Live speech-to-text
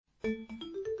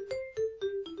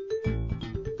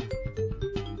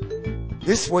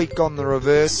This week on the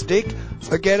Reverse Stick,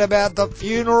 forget about the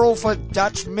funeral for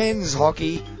Dutch men's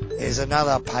hockey. There's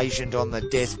another patient on the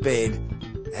deathbed,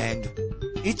 and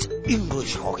it's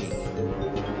English hockey.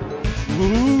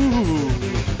 Ooh.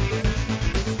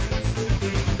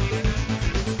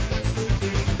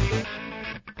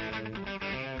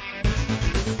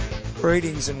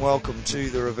 Greetings and welcome to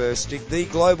the Reverse Stick, the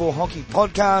Global Hockey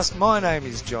Podcast. My name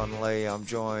is John Lee. I'm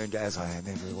joined, as I am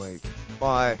every week,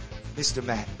 by Mr.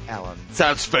 Matt Allen.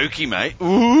 Sounds spooky, mate.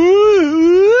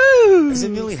 Ooh. Is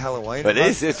it nearly Halloween? It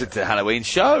is. It's a Halloween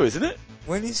show, isn't it?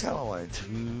 When is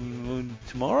Halloween?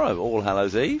 Tomorrow, All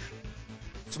Hallows Eve.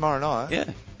 Tomorrow night?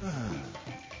 Yeah.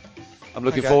 I'm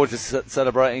looking forward to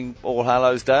celebrating All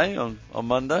Hallows Day on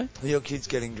Monday. Are your kids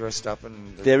getting dressed up?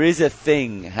 And There is a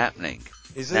thing happening.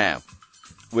 Is it? Now,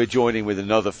 we're joining with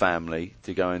another family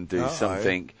to go and do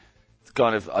something.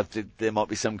 Kind of, there might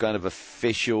be some kind of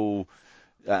official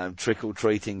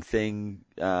trick-or-treating thing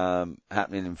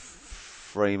happening in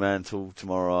Fremantle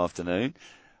tomorrow afternoon.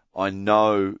 I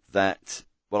know that.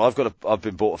 Well, I've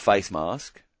been bought a face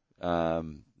mask,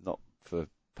 not for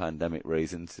pandemic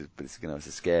reasons, but it's it's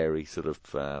a scary sort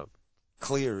of.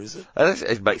 Clear, is it?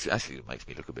 It makes me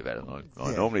look a bit better than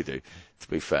I normally do, to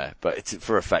be fair. But it's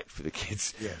for effect for the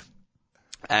kids. Yeah.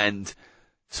 And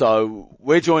so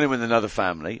we're joining with another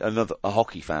family, a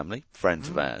hockey family, friends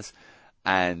of ours,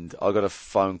 and I got a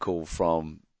phone call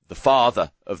from the father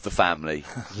of the family,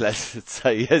 let's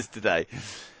say yesterday,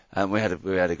 and we had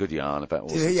a good yarn about all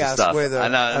sorts of stuff. Ask whether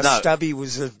a stubby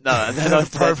was an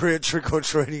appropriate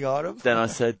trick-or-treating item? Then I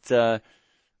said,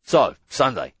 so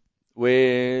Sunday,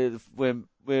 we're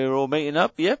all meeting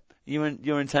up. Yep,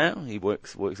 you're in town. He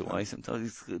works away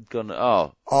sometimes. He's gone.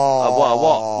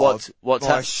 What's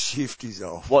my shift is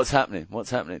off. What's happening?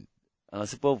 And I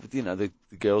said, well, the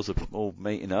girls are all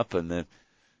meeting up and they're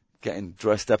getting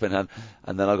dressed up and then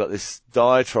I got this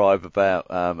diatribe about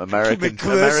American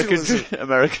traditions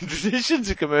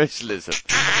and commercialism,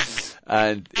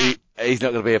 and he's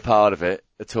not going to be a part of it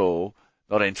at all.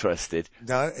 Not interested.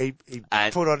 No, he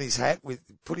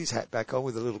put his hat back on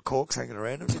with the little corks hanging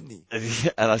around him, didn't he?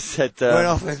 And I said, went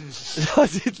off and I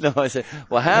didn't know. I said,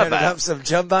 well, how up some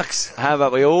jumbucks? How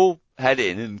about we all head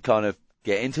in and kind of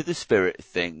get into the spirit of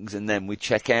things, and then we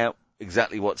check out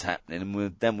exactly what's happening,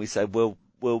 and then we say, we'll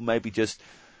maybe just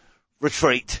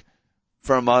retreat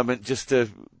for a moment, just to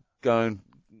go and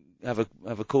have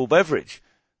a cool beverage.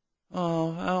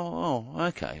 Oh,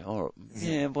 okay, all right,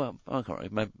 yeah, well, okay,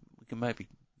 maybe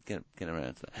get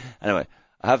around to that. Anyway,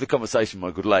 I have the conversation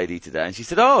with my good lady today, and she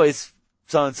said, "Oh, is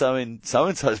so-and-so in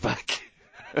so-and-so's back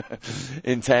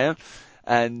in town?"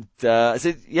 And I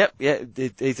said, "Yep, yeah,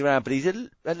 he's around, but he's a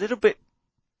little bit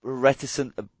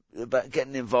reticent about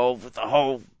getting involved with the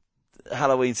whole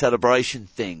Halloween celebration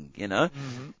thing,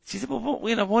 Mm-hmm. She said, "Well,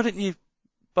 why didn't you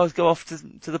both go off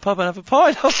to the pub and have a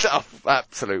pint?"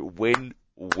 Absolute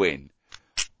win-win,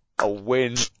 a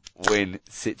win-win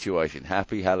situation.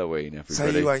 Happy Halloween, everybody. So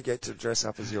you won't get to dress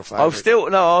up as your favourite?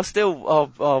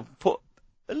 I'll put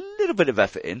a little bit of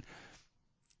effort in.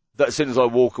 That as soon as I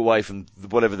walk away from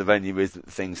whatever the venue is that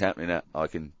the thing's happening at, I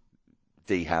can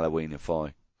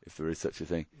de-Halloweenify, if there is such a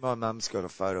thing. My mum's got a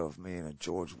photo of me in a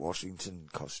George Washington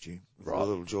costume. With a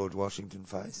little George Washington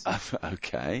face.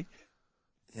 Okay.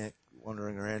 Yeah,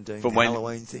 wandering around doing the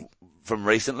Halloween thing. From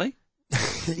recently?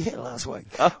 Yeah, last week.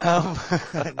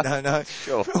 Oh. No.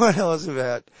 Sure. When I was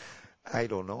about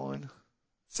 8 or 9.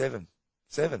 7.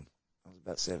 I was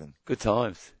about 7. Good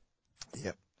times.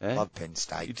 Yep. Yeah. Love Penn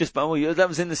State. That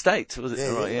was in the States, was it?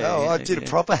 Yeah, right, yeah. I did a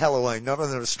proper Halloween, not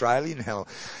an Australian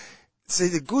Halloween. See,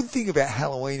 the good thing about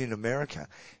Halloween in America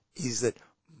is that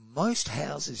most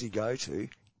houses you go to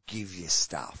give you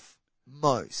stuff.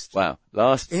 Most. Wow.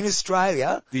 In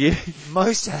Australia,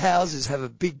 most houses have a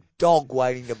big dog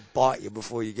waiting to bite you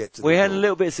before you get to the We had door. a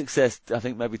little bit of success, I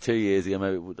think maybe 2 years ago, I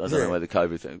don't know whether the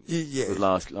COVID thing was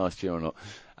last year or not.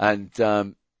 And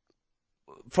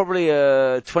probably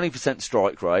a 20%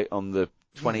 strike rate on the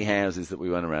 20 houses that we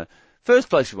went around. First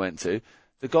place we went to,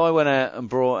 the guy went out and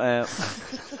brought out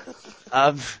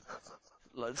some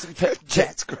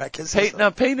Jats crackers.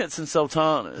 peanuts and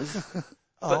sultanas.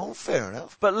 Fair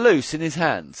enough. But loose in his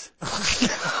hands.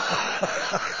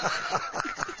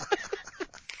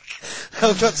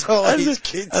 That's all his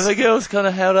kids. And the girls kind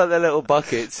of held out their little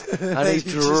buckets, and he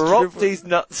dropped these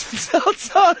nuts and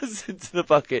sultanas into the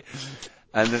bucket.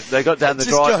 And they got down the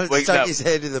drive. Just stuck his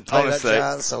head in the peanut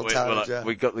jar, sultana jar.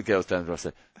 We got the girls down the drive. I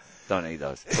said, "Don't eat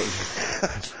those.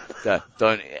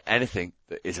 Don't eat anything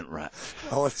that isn't wrapped."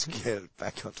 Let's get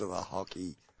back onto the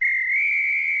hockey.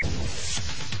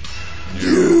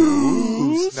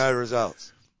 News. No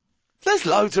results. There's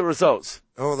loads of results.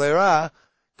 Oh, there are.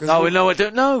 No, I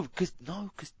don't know. Because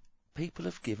people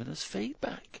have given us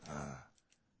feedback.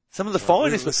 Some of the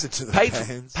finest listen to the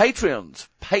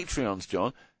Patreons,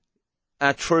 John,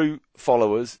 our true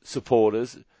followers,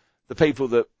 supporters, the people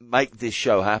that make this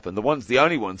show happen, the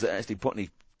only ones that actually put any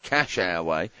cash our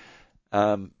way,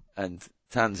 and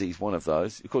Tansy's one of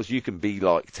those. Of course, you can be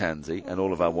like Tansy and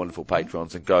all of our wonderful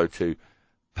patrons and go to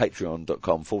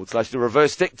patreon.com/the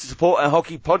reverse stick to support our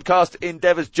hockey podcast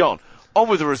endeavours. John, on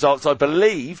with the results. I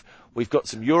believe we've got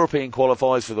some European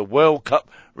qualifiers for the World Cup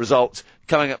results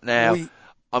coming up now.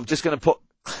 I'm just going to put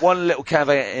one little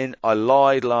caveat in. I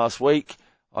lied last week.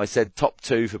 I said top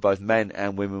two for both men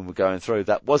and women were going through.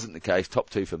 That wasn't the case. Top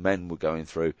two for men were going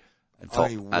through, and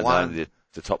only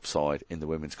the top side in the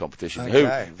women's competition.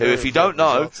 Okay, who, if you don't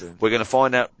know, results, we're going to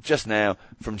find out just now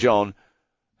from John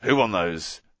who won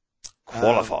those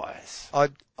qualifiers.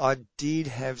 I did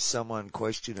have someone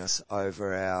question us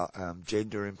over our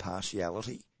gender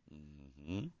impartiality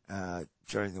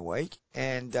during the week,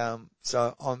 and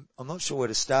so I'm not sure where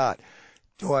to start.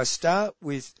 Do I start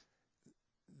with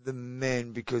the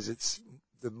men because it's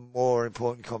the more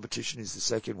important competition is the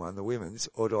second one, the women's,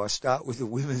 or do I start with the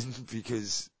women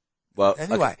because? Well,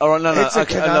 anyway, okay. All right, no, it's a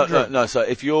conundrum. no. So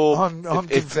if you're, I'm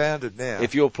confounded now.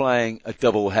 If you're playing a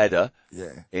double header,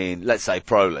 yeah, in let's say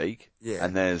Pro League, yeah,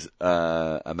 and there's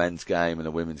a men's game and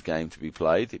a women's game to be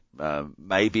played,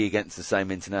 maybe against the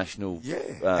same international,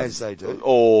 as they do,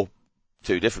 or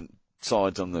two different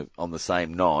sides on the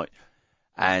same night,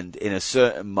 and in a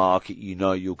certain market,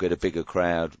 you'll get a bigger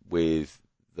crowd with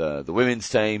the women's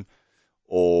team,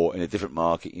 or in a different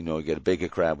market, you get a bigger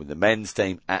crowd with the men's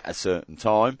team at a certain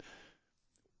time.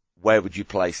 Where would you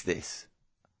place this?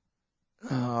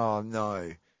 Oh,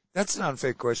 no. That's an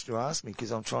unfair question to ask me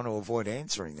because I'm trying to avoid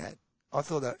answering that. I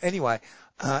thought that. Anyway,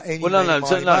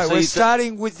 we're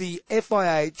starting with the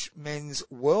FIH Men's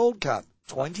World Cup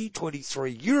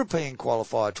 2023 European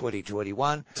Qualifier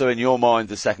 2021. So in your mind,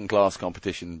 the second-class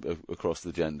competition across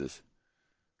the genders?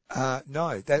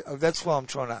 No. That's what I'm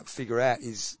trying to figure out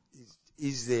is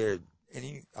there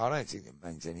any, I don't think it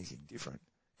means anything different.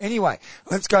 Anyway,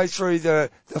 let's go through the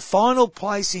final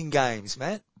placing games,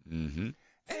 Matt. Mm-hmm.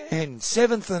 And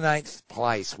 7th and 8th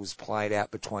place was played out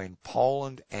between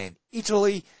Poland and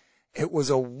Italy. It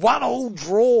was a 1-1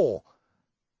 draw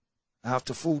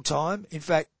after full time. In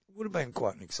fact, it would have been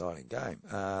quite an exciting game.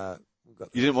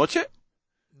 You didn't watch it?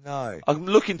 No. I'm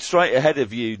looking straight ahead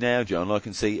of you now, John. I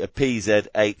can see a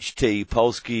PZHT,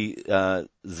 Polski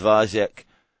Związek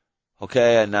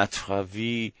Hokeja na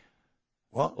Trawie.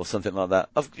 What? Or something like that.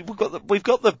 We've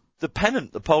got the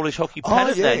pennant, the Polish hockey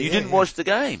pennant there. You didn't watch the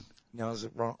game. No, I was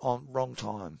at wrong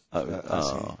time.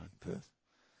 Oh. Perth.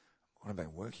 I'd have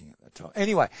been working at that time.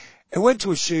 Anyway, it went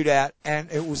to a shootout, and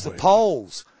it was the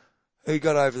Poles who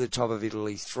got over the top of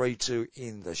Italy 3-2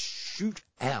 in the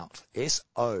shootout.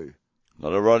 S-O.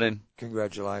 Not a run-in.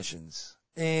 Congratulations.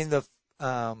 In the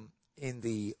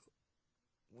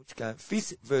which game?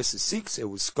 5th versus 6th. It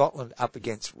was Scotland up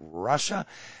against Russia.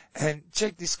 And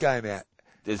check this game out.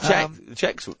 The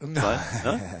Czechs were playing, no?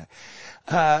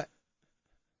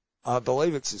 I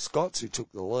believe it's the Scots who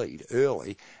took the lead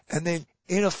early. And then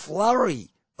in a flurry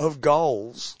of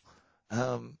goals,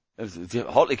 it was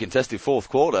a hotly contested fourth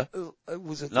quarter.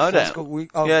 Was it? No doubt.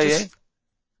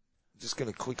 Just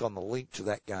going to click on the link to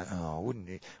that game. Oh, wouldn't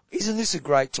it? Isn't this a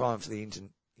great time for the internet?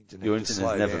 Your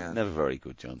internet's never very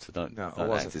good, John, so don't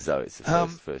act as though it's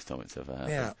the first time it's ever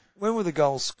happened. Yeah. When were the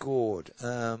goals scored?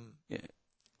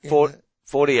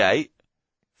 48,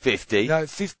 50. No,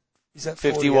 50, is that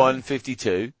 51,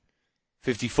 52,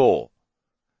 54.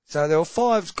 So there were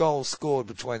 5 goals scored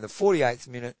between the 48th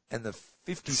minute and the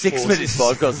 54th. 6 minutes,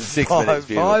 5 goals in 6 minutes.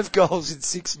 5 goals in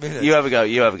 6 minutes. You have a go.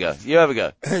 Yeah,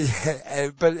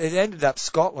 but it ended up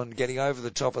Scotland getting over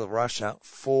the top of Russia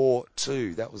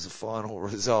 4-2. That was the final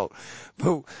result.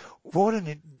 But what an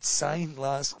insane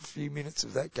last few minutes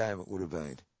of that game it would have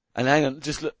been. And hang on,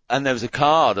 just look, and there was a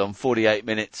card on 48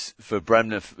 minutes for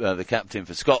Bremner, the captain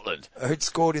for Scotland. Who'd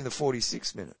scored in the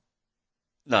 46th minute?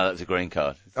 No, that was a green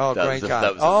card. Oh, green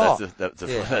card.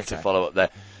 That's a follow-up there.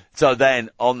 So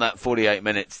then, on that 48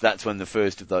 minutes, that's when the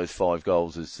first of those 5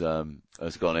 goals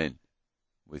has gone in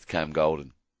with Cam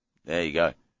Golden. There you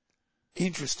go.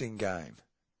 Interesting game.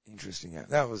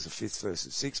 That was the 5th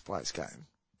versus 6th place game.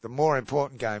 The more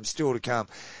important game still to come.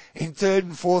 In 3rd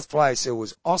and 4th place, there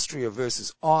was Austria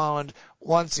versus Ireland.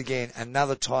 Once again,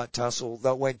 another tight tussle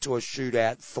that went to a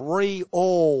shootout,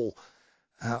 3-3.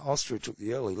 Austria took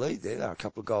the early lead there. They were a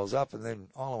couple of goals up, and then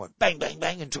Ireland went bang, bang,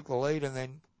 bang, and took the lead, and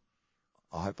then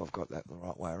I hope I've got that the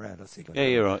right way around. I think I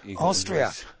you're right.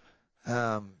 Austria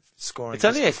scoring. It's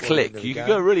only a just before the end click. of the You can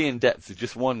game. go really in depth with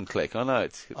just one click. I know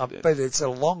it's. But it's a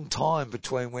long time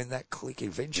between when that click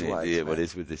eventuates. Yeah, Matt. it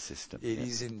is with this system. It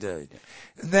is indeed.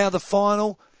 And now the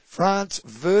final, France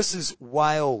versus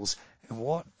Wales. And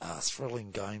what a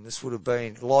thrilling game this would have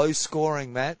been. Low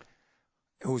scoring, Matt.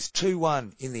 It was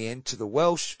 2-1 in the end to the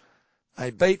Welsh. They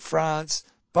beat France.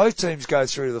 Both teams go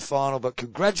through to the final, but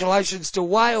congratulations to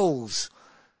Wales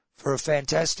for a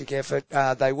fantastic effort.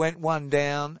 They went one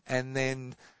down and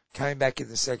then came back in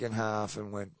the second half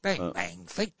and went bang, bang.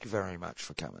 Thank you very much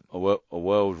for coming. A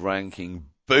world ranking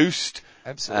boost.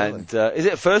 Absolutely. And is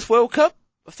it first World Cup?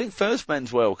 I think first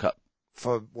men's World Cup.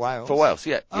 For Wales? For Wales,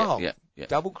 yeah.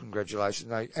 Double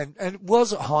congratulations. And it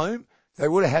was at home. They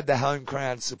would have had the home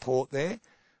crowd support there.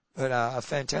 But a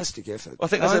fantastic effort. Well, I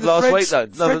think I said last week though.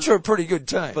 French are a pretty good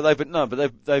team. But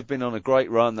they've been on a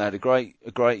great run. They had a great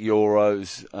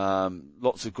Euros.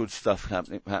 Lots of good stuff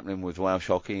happening with Welsh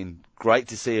hockey, and great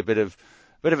to see a bit of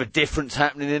a difference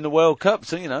happening in the World Cup.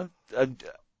 So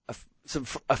some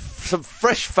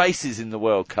fresh faces in the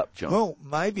World Cup, John. Well,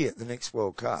 maybe at the next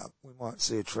World Cup we might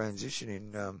see a transition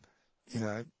in,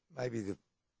 maybe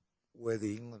where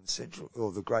the England central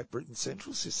or the Great Britain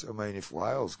central system. I mean, if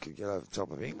Wales could get over the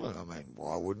top of England, I mean,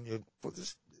 why wouldn't you put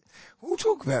this? We'll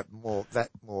talk about more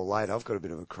later. I've got a bit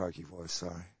of a croaky voice,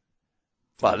 sorry.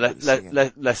 But less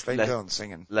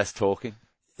singing. Less talking.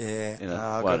 Yeah,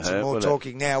 I've won't got some hurt, more will it?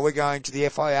 talking now. We're going to the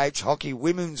FIH Hockey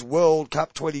Women's World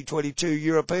Cup 2022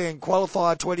 European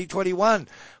Qualifier 2021,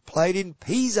 played in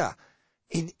Pisa,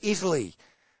 in Italy.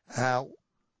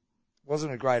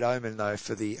 Wasn't a great omen though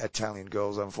for the Italian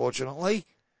girls, unfortunately.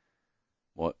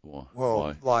 What? Well,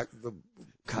 Why? like the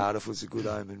Cardiff was a good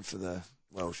omen for the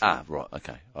Welsh. Ah, right,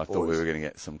 okay. I thought we Boys. were going to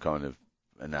get some kind of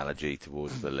analogy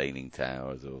towards the Leaning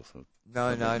Towers or something.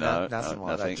 No, nothing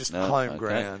like that. Just home okay.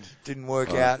 ground. Didn't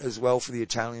work out as well for the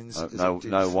Italians. as No it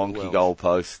did for the wonky Welsh.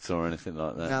 goalposts or anything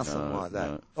like that. Nothing like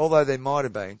that. No. Although there might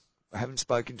have been. I haven't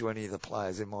spoken to any of the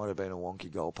players. There might have been a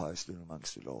wonky goalpost in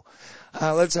amongst it all.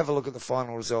 Let's have a look at the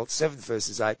final results. 7th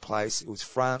versus 8th place. It was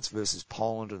France versus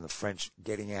Poland, and the French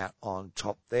getting out on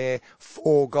top there.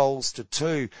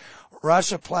 4-2.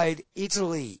 Russia played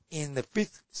Italy in the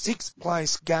 6th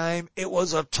place game. It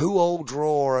was a 2-2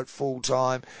 draw at full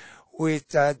time, with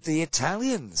the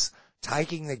Italians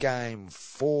taking the game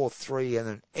 4-3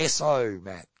 and an SO,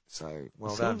 Matt. So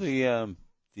well done.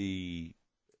 The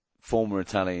former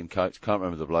Italian coach, can't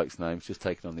remember the bloke's name, he's just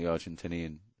taken on the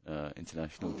Argentinian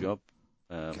international job.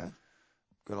 Okay.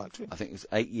 Good luck to him. I think it was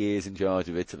 8 years in charge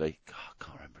of Italy. God, I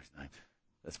can't remember his name.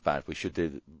 That's bad. We should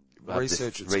do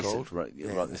research. Called. Write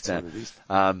this that's down. what it is.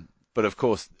 But of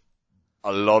course,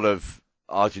 a lot of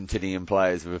Argentinian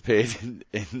players have appeared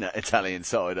in that Italian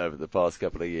side over the past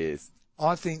couple of years.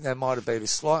 I think they might have been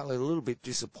a little bit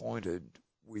disappointed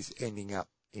with ending up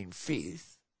in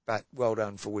 5th, but well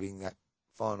done for winning that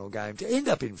final game to end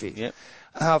up in 5th. Yep.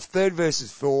 3rd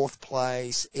versus 4th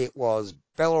place, it was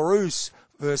Belarus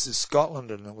versus Scotland,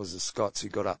 and it was the Scots who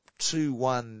got up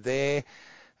 2-1 there,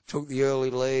 took the early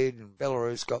lead, and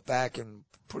Belarus got back, and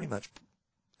pretty much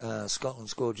Scotland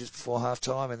scored just before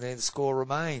half-time, and then the score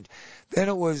remained. Then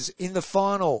it was in the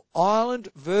final, Ireland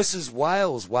versus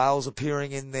Wales. Wales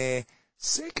appearing in their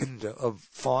second of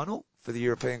final for the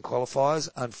European qualifiers.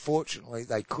 Unfortunately,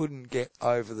 they couldn't get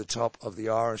over the top of the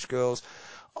Irish girls.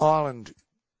 Ireland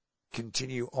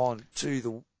continue on to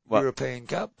the European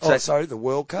Cup. The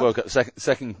World Cup. World Cup,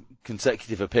 second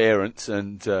consecutive appearance,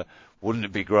 and wouldn't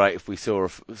it be great if we saw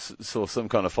some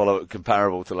kind of follow-up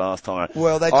comparable to last time?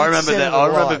 Well, they did. I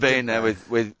remember being there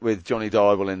they? with Johnny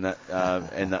Dybel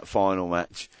in that final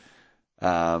match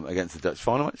against the Dutch.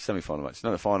 Final match, semi-final match.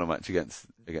 No, the final match against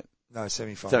no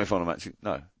semi-final. Semi-final match.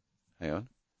 No, hang on.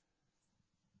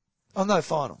 Oh no,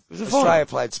 final. It was a Australia final.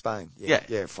 played Spain.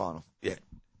 Yeah, final. Yeah.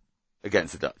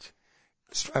 Against the Dutch.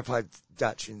 Australia played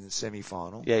Dutch in the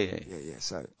semi-final. Yeah.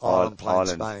 So Ireland played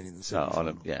Spain in the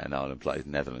semi-final. And Ireland played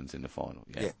Netherlands in the final.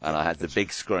 Yeah. And I had the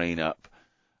big screen up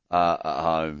at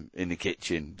home in the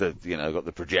kitchen. Got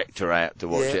the projector out to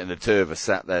watch it, and the two of us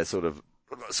sat there sort of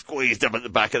squeezed up at the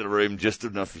back of the room, just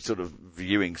enough sort of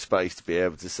viewing space to be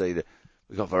able to see that.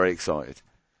 We got very excited.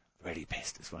 Really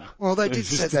pissed as well. Well, they did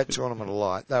set that tournament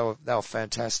alight. They were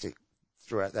fantastic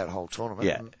throughout that whole tournament.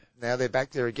 Yeah. And now they're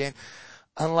back there again.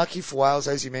 Unlucky for Wales,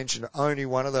 as you mentioned, only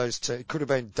one of those two. It could have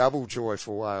been double joy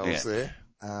for Wales there.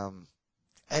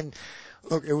 And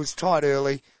look, it was tight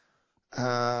early,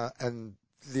 and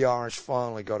the Irish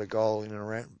finally got a goal in and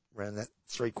around that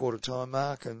 3/4 time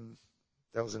mark, and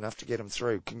that was enough to get them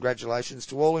through. Congratulations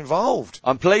to all involved.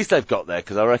 I'm pleased they've got there,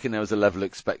 because I reckon there was a level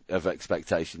of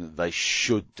expectation that they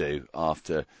should do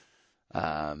after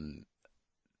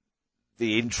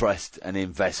the interest and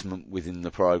investment within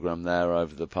the program there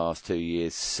over the past 2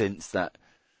 years since that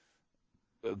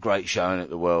great showing at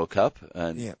the World Cup,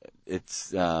 and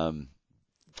it's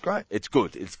great. It's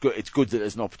good. It's good that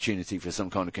there's an opportunity for some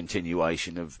kind of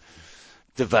continuation of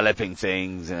developing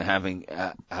things and having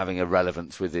a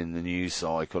relevance within the news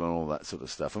cycle and all that sort of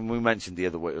stuff. And we mentioned the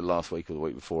other week, last week or the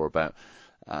week before, about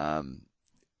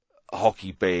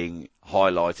hockey being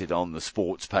highlighted on the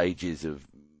sports pages of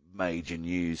major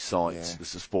news sites, the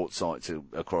sports sites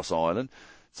across Ireland.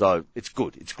 So it's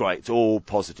good. It's great. It's all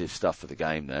positive stuff for the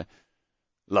game there.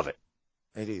 Love it.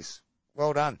 It is.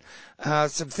 Well done.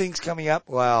 Some things coming up.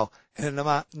 Well,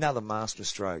 another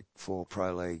masterstroke for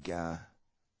Pro League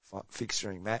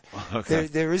fixturing, Matt. Okay.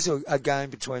 There is a game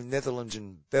between Netherlands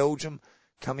and Belgium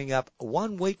coming up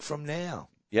 1 week from now.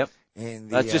 Yep. And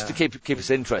that's just to keep us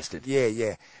interested.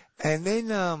 Yeah. And then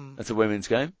that's a women's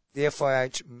game. The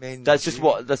FIH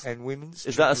men's and women's.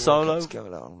 Is that a solo?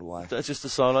 That's just a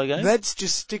solo game? That's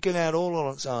just sticking out all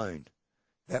on its own.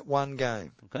 That one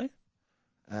game. Okay.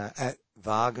 At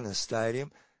Wagner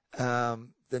Stadium.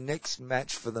 The next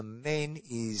match for the men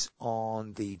is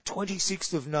on the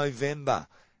 26th of November,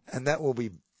 and that will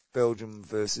be Belgium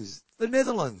versus the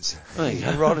Netherlands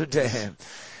in Rotterdam.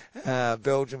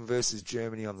 Belgium versus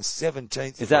Germany on the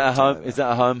 17th. Is that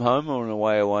a home or an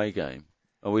away game?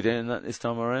 Are we doing that this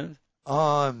time around?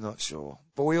 I'm not sure,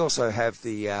 but we also have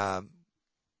the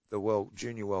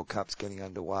Junior World Cups getting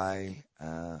underway.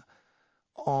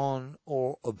 On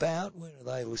or about, when are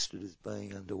they listed as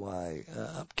being underway?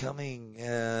 Upcoming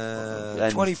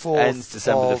 24th ends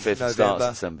December the 5th, November. Starts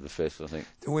December the 5th, I think.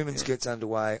 The women's gets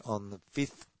underway on the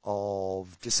 5th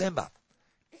of December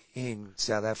in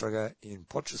South Africa, in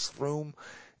Potchefstroom,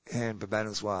 and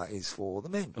Bhubaneswar is for the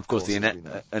men. Of course, the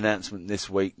announcement this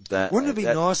week that... Wouldn't it be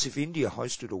nice if India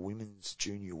hosted a Women's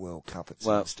Junior World Cup at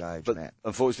some stage, but Matt?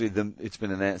 Unfortunately, it's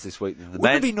been announced this week.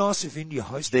 Wouldn't it be nice if India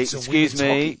hosted some women's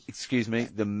hockey? Excuse me,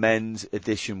 the men's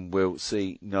edition will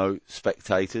see no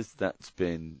spectators. That's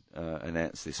been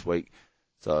announced this week.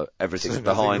 So everything's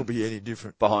will be any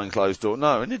different behind closed doors.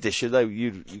 No, in addition,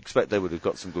 you expect they would have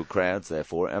got some good crowds there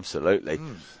for it. Absolutely.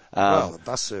 Well, the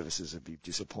bus services would be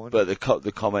disappointed. But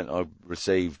the comment I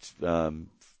received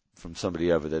from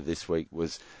somebody over there this week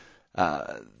was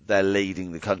they're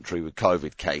leading the country with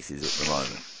COVID cases at the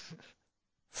moment.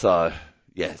 So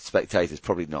yeah, spectators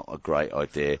probably not a great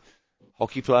idea.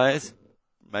 Hockey players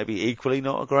maybe equally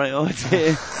not a great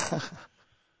idea.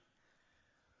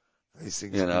 These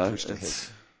things are pushed ahead.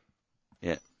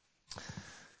 Yeah.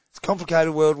 It's a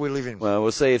complicated world we live in. Well,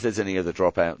 we'll see if there's any other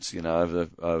dropouts,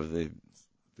 over the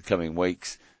coming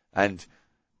weeks,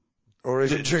 or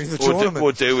even during the tournament.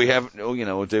 Or do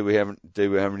we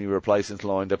have any replacements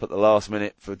lined up at the last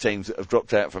minute for teams that have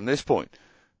dropped out from this point?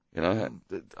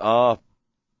 Are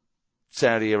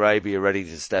Saudi Arabia ready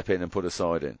to step in and put a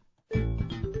side in?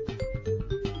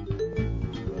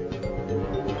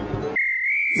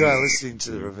 You are listening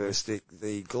to the Reverse Stick,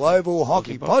 the Global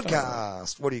Hockey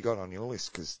Podcast. What do you got on your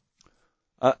list?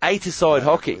 8-a-side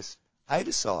hockey.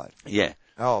 8-a-side. Yeah.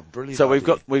 Oh, brilliant! So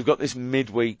we've got this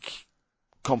midweek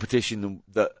competition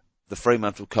that the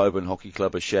Fremantle Coburn Hockey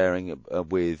Club are sharing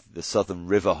with the Southern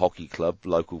River Hockey Club,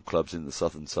 local clubs in the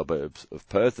southern suburbs of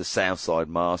Perth, the Southside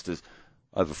Masters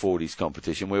over 40s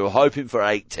competition. We were hoping for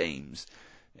 8 teams,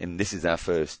 and this is our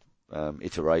first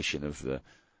iteration of the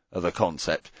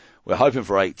concept. We're hoping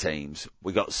for 8 teams.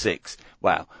 We got 6.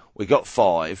 Wow, we got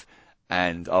 5.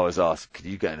 And I was asked, could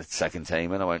you get in a second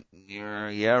team? And I went,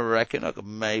 yeah, I reckon I could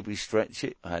maybe stretch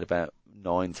it. I had about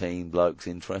 19 blokes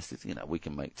interested. We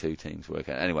can make 2 teams work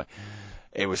out. Anyway,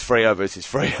 it was Freo versus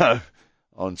Freo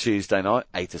on Tuesday night,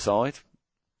 8-a-side.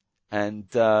 And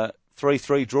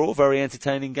 3-3 draw, very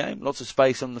entertaining game. Lots of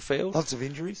space on the field. Lots of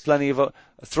injuries. Plenty of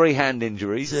 3 hand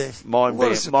injuries. Yes.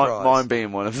 Mine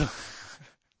being one of them.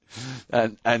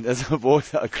 And as I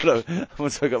walked out of the club,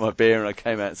 once I got my beer and I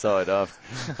came outside after,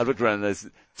 I looked around and there's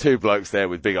 2 blokes there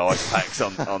with big ice packs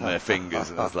on their fingers,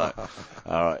 and I was like,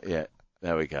 all right, yeah,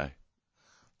 there we go.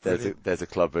 There's a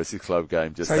club versus club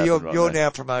game. Just so you're now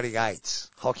promoting 8s,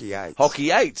 hockey 8s.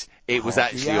 Hockey 8. It was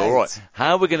actually all right.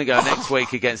 How we're going to go next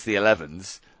week against the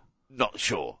 11s? Not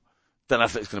sure. Don't know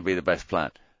if it's going to be the best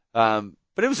plan.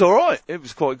 But it was all right. It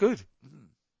was quite good.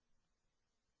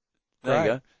 There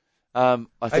you go.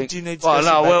 I think. Do you need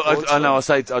special boards?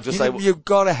 I'll just say. You've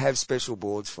got to have special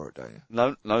boards for it, don't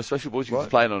you? No special boards. You can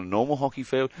play it on a normal hockey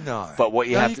field. No. But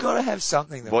you've got to have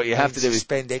something that what you have to do is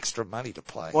spend extra money to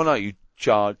play. Well, no, you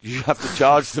have to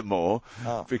charge them more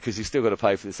because you've still got to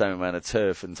pay for the same amount of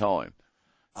turf and time.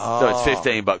 So it's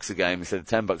 $15 a game instead of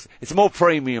 $10. It's a more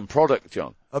premium product,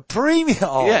 John. A premium.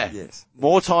 Oh, yeah. Yes.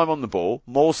 More time on the ball,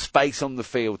 more space on the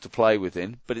field to play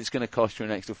within, but it's going to cost you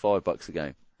an extra $5 a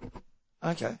game.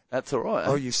 Okay. That's all right.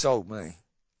 Oh, Eh? you sold me.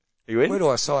 Are you in? Where do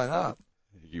I sign up?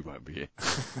 You won't be in.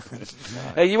 No.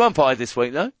 Hey, you umpired this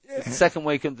week, though. Yeah. Second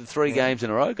week of the 3 games in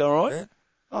a row. Go all right? Yeah.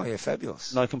 Oh, yeah,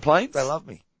 fabulous. No complaints? They love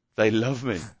me. They love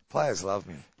me. Players love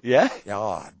me. Yeah? Yeah,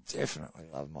 oh, definitely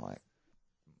love my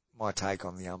take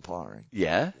on the umpiring.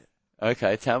 Yeah?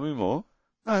 Okay, tell me more.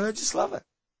 No, they just love it.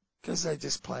 Because they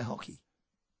just play hockey.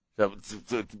 So,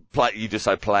 you just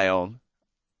say play on.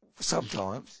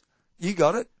 Sometimes. You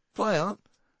got it. Play on.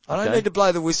 I don't Okay. need to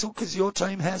blow the whistle because your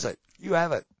team has it. You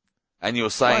have it. And you're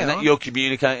saying Play that? on. You're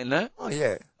communicating that? Oh,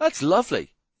 yeah. That's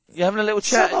lovely. You're having a little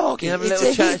chat. Summer hockey. You're having a It's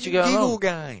little a chat hit as you go and giggle along.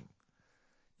 game.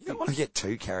 You don't want to get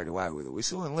too carried away with a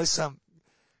whistle unless some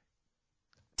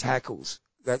tackles.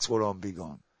 That's what I'm big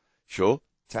on. Sure.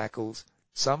 Tackles.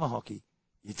 Summer hockey.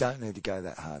 You don't need to go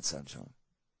that hard, Sunshine.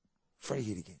 Free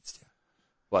hit against you.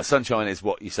 Well, sunshine is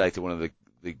what you say to one of the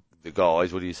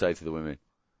guys. What do you say to the women?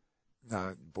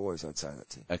 No, boys, I'd say that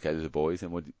too. Okay, to the boys.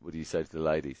 And what do you say to the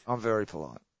ladies? I'm very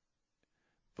polite.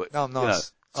 But, No, I'm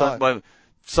nice. well,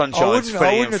 sunshine's I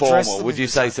pretty wouldn't address informal. them Would in you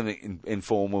the say same- something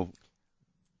informal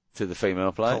to the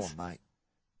female Call players? them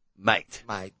Mate.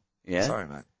 mate. Yeah? Sorry,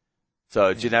 mate. So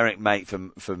a generic mate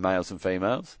for males and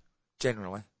females?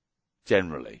 Generally.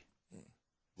 Generally.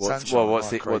 Sunshine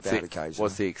What's might creep out occasionally.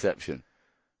 what's the exception?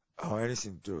 Oh,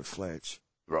 anything to do with Fletch.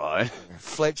 Right.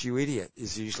 Fletch, you idiot,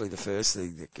 is usually the first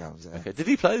thing that comes out. Okay. Did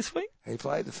he play this week? He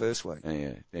played the first week. Oh,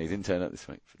 yeah. He didn't turn up this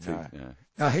week for two. No. No.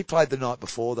 No, he played the night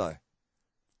before though.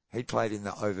 He played in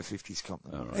the over 50s comp.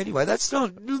 All right. Anyway,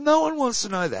 no one wants to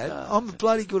know that. No. I'm a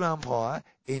bloody good umpire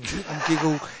in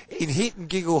hit and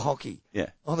giggle hockey. Yeah.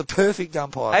 I'm the perfect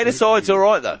umpire. Either for hit and side's giggle.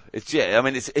 all right though.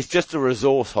 It's just a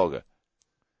resource hogger.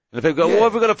 And the people go, Yeah. well, why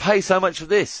have we got to pay so much for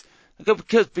this? I go,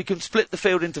 because we can split the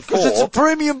field into 4. Because it's a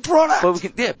premium product. Well,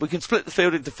 we can split the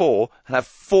field into 4 and have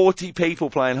 40 people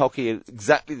playing hockey at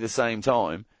exactly the same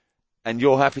time, and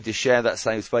you're happy to share that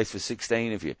same space for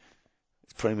 16 of you.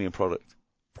 It's a premium product.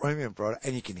 Premium product.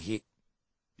 And you can hit.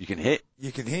 You can hit,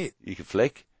 You can hit. you can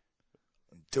flick,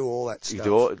 Do all that you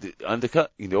stuff. can do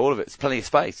undercut, you can do all of it. It's plenty of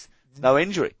space. No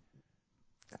injury.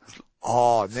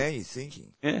 Oh, now you're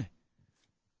thinking. Yeah.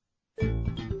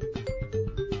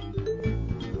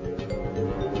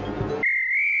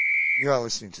 You are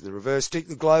listening to the Reverse Stick,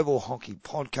 the Global Hockey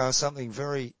Podcast, something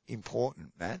very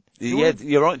important, Matt. Yeah,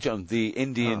 you're right, John. The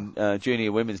Indian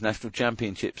Junior Women's National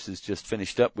Championships has just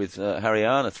finished up with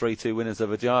Haryana, 3-2 winners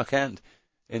over Jharkhand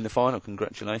in the final.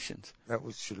 Congratulations. That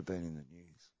should have been in the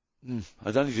news.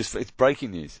 It's breaking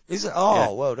news. Is it? Oh, Yeah.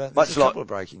 well done. Much There's a like- couple of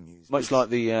breaking news. Much like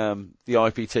the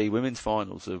IPT women's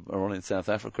finals are on in South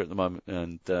Africa at the moment,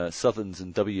 and Southerns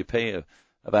and WP are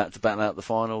about to battle out the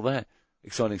final there.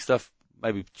 Exciting stuff.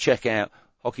 Maybe check out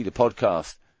Hockey the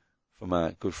Podcast from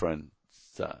our good friends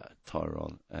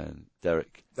Tyrone and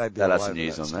Derek. They'd be They'll all have some over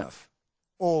news that on stuff.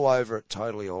 All over it,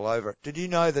 totally all over it. Did you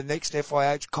know the next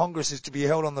FIH Congress is to be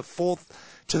held on the 4th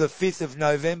to the 5th of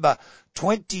November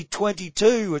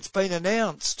 2022? It's been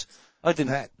announced. I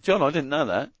didn't know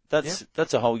that.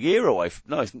 That's a whole year away.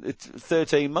 It's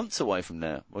 13 months away from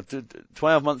now, or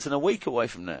 12 months and a week away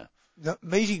from now. No,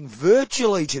 meeting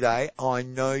virtually today. I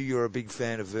know you're a big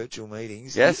fan of virtual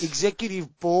meetings. Yes. The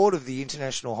Executive Board of the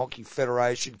International Hockey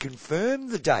Federation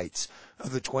confirmed the dates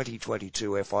of the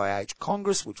 2022 FIH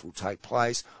Congress, which will take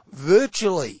place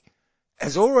virtually,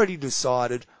 as already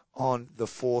decided on the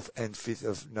 4th and 5th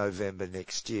of November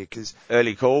next year. Because,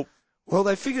 Early call. well,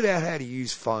 they figured out how to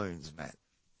use phones, Matt.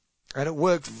 And it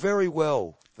worked very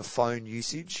well, the phone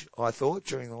usage, I thought,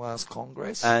 during the last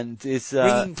Congress. And is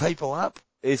Ringing people up.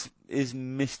 Is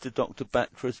Mr. Dr.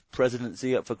 Batra's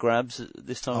presidency up for grabs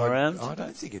this time around? I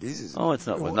don't think it is it? Oh, it's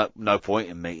not. Well, no point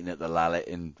in meeting at the Lallet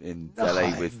in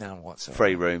Delhi with none whatsoever.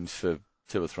 3 rooms for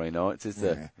 2 or 3 nights, is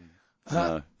there?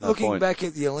 No Looking point. back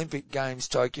at the Olympic Games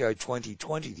Tokyo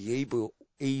 2020, the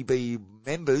EB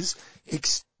members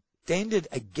extended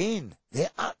again their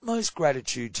utmost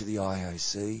gratitude to the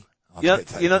IOC.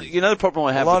 You know the problem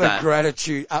I have a lot with of that.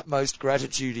 gratitude, utmost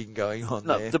gratituding going on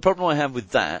No, there. the problem I have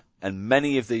with that, and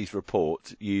many of these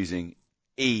reports using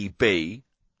EB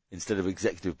instead of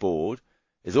executive board,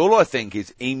 is all I think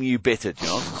is emu bitter,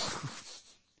 John.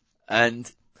 And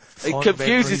it Fond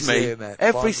confuses me memories there, Matt.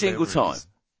 every Fond single memories. time.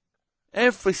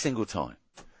 Every single time.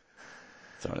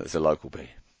 Sorry, that's a local bee.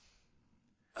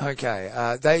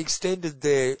 Okay, they extended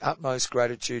their utmost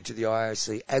gratitude to the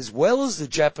IOC as well as the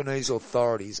Japanese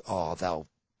authorities. Oh, they'll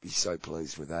be so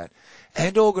pleased with that.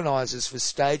 And organisers for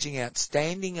staging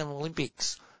outstanding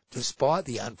Olympics despite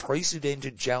the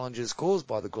unprecedented challenges caused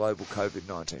by the global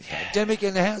COVID-19 pandemic,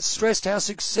 and has stressed how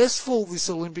successful this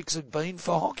Olympics had been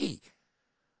for hockey.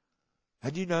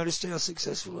 Had you noticed how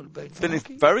successful it had been for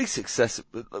hockey? Very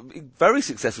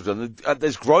successful, John.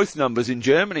 There's growth numbers in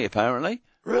Germany, apparently.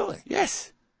 Really?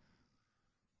 Yes.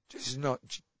 This is not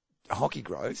hockey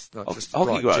growth, not just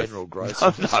hockey growth. general growth.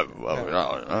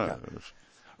 No.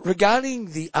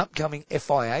 Regarding the upcoming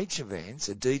FIH events,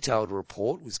 a detailed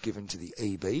report was given to the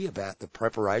EB about the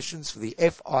preparations for the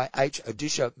FIH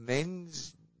Odisha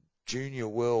Men's Junior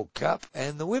World Cup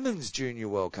and the Women's Junior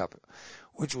World Cup,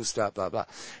 which will start blah, blah.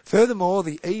 Furthermore,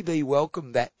 the EB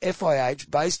welcomed that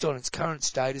FIH, based on its current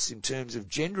status in terms of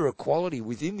gender equality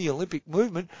within the Olympic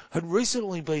movement, had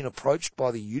recently been approached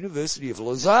by the University of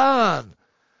Lausanne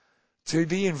to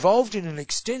be involved in an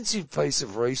extensive piece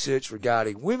of research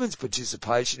regarding women's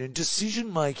participation and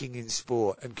decision-making in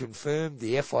sport, and confirmed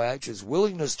the FIH's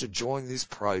willingness to join this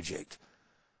project.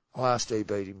 Last EB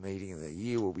meeting of the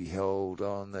year will be held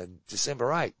on December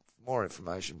 8th. More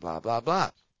information, blah, blah,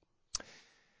 blah.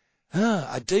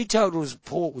 A detailed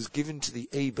report was given to the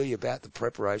EB about the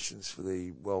preparations for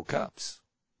the World Cups.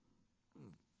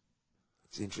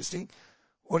 It's interesting.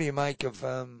 What do you make of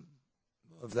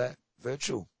that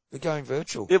virtual? They're going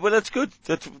virtual. Yeah, well, that's good.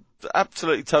 That's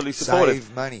absolutely, totally supportive.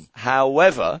 Save money.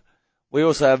 However, we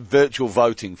also have virtual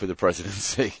voting for the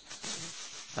presidency.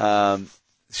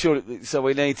 Surely, so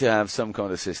we need to have some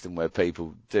kind of system where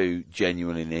people do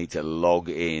genuinely need to log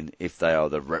in if they are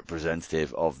the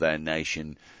representative of their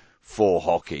nation for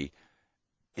hockey.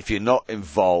 If you're not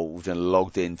involved and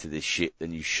logged into this shit,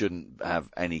 then you shouldn't have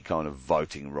any kind of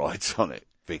voting rights on it,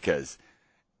 because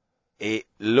it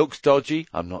looks dodgy.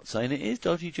 I'm not saying it is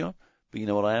dodgy, John, but you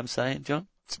know what I am saying, John?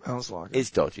 It smells like it. It's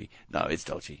dodgy. No, it's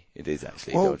dodgy. It is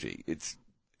actually dodgy. It's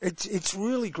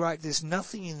really great. There's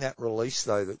nothing in that release,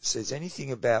 though, that says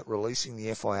anything about releasing the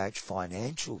FIH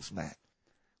financials, Matt.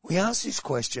 We asked this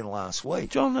question last week.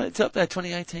 John, it's up there.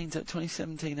 2018,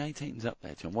 2017, 18's up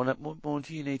there, John. What more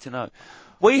do you need to know?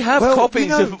 We have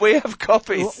copies of the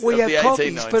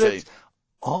 1819.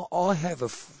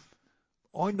 But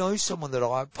I know someone that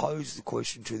I posed the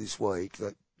question to this week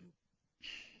that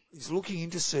is looking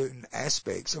into certain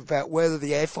aspects about whether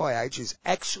the FIH is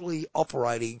actually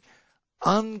operating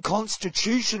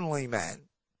unconstitutionally, man,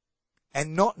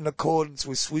 and not in accordance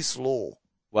with Swiss law.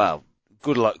 Well,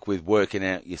 good luck with working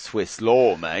out your Swiss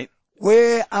law, mate.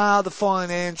 Where are the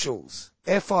financials?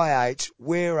 FIH,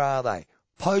 where are they?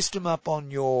 Post them up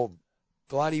on your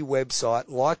bloody website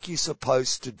like you're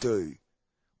supposed to do.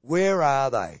 Where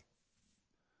are they?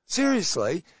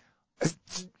 Seriously,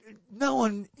 no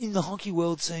one in the hockey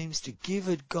world seems to give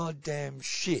a goddamn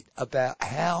shit about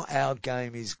how our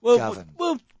game is governed.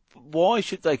 Well, why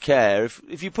should they care?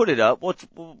 If you put it up,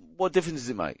 what difference does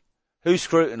it make? Who's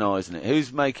scrutinising it?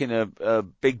 Who's making a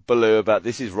big balloo about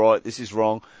this is right, this is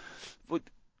wrong?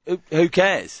 Who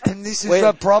cares? And this is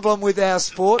the problem with our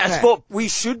sport. We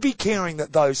should be caring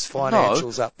that those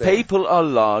financials up there. People are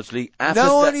largely apathetic.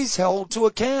 No one is held to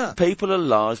account. People are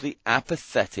largely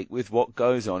apathetic with what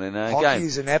goes on in our game. Hockey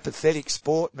is an apathetic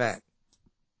sport, Matt.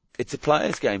 It's a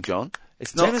player's game, John.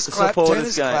 It's not a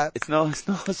supporter's game. It's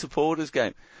not a supporter's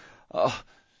game. I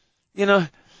don't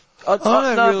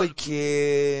really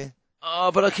care.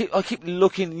 Oh, but I keep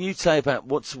looking. You say about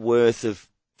what's worth of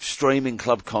streaming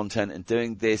club content and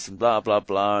doing this and blah blah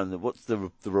blah, and what's the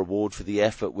reward for the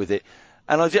effort with it.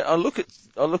 And I look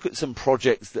at some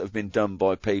projects that have been done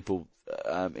by people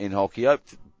in hockey.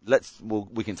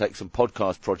 We can take some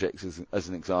podcast projects as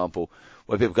an example,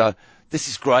 where people go, this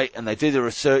is great, and they do the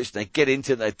research, they get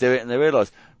into it, they do it, and they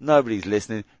realise nobody's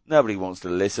listening, nobody wants to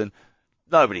listen,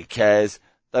 nobody cares.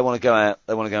 They want to go out,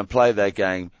 they want to go and play their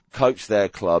game, coach their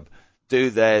club,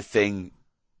 do their thing,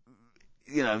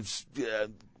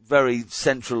 very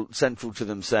central to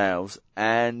themselves,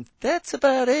 and that's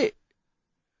about it.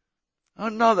 I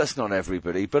know that's not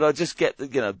everybody, but I just get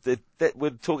that we're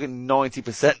talking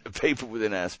 90% of people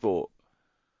within our sport.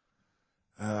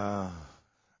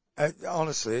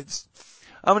 Honestly, it's.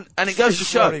 And it goes to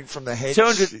show from the head.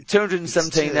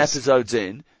 217 episodes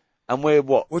in, and we're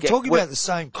what? We're talking about the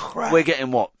same crap. We're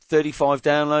getting what? 35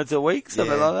 downloads a week,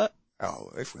 something like that.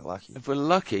 Oh, if we're lucky. If we're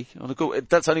lucky.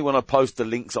 That's only when I post the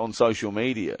links on social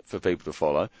media for people to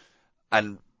follow.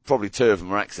 And probably 2 of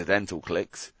them are accidental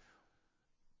clicks.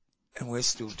 And we're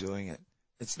still doing it.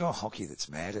 It's not hockey that's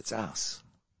mad, it's us.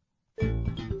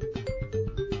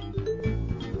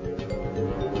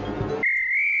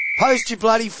 Post your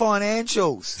bloody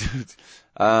financials.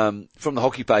 From the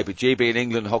hockey paper, GB in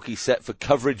England hockey set for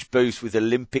coverage boost with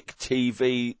Olympic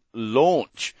TV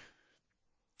launch.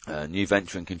 A new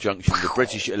venture in conjunction with the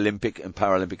British Olympic and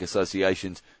Paralympic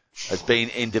Associations has been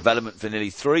in development for nearly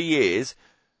 3 years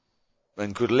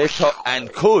and could lift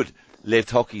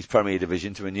hockey's Premier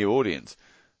Division to a new audience.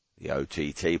 The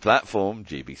OTT platform,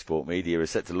 GB Sport Media,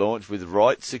 is set to launch with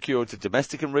rights secured to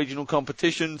domestic and regional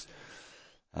competitions,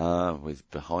 with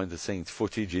behind-the-scenes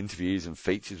footage, interviews and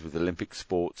features with Olympic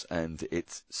sports and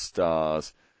its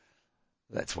stars.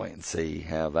 Let's wait and see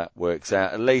how that works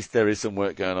out. At least there is some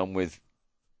work going on with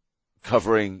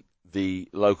covering the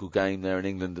local game there in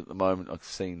England at the moment. I've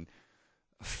seen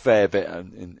a fair bit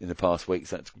in the past weeks.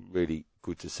 That's really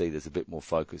good to see. There's a bit more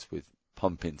focus with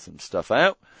pumping some stuff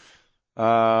out.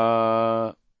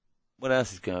 What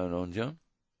else is going on, John?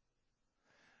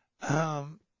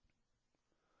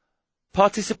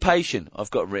 Participation,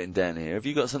 I've got written down here. Have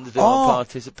you got something to do on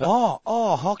participation?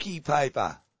 Hockey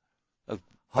paper.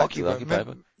 Hockey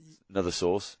paper. Another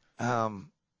source.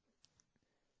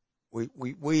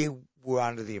 We were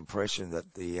under the impression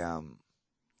that the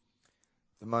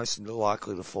most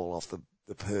likely to fall off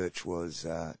the perch was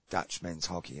Dutch men's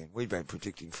hockey, and we've been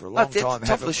predicting for a long time.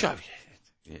 Top of the show.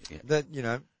 Yeah. That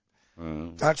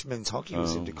Dutch men's hockey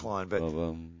was in decline, but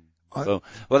well,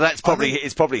 it's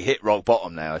probably hit rock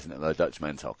bottom now, isn't it? The Dutch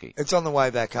men's hockey. It's on the way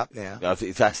back up now.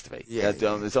 It has to be. Yeah.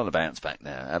 It's on a bounce back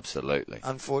now. Absolutely.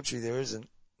 Unfortunately, there isn't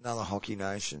another hockey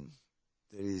nation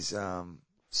that is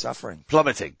suffering.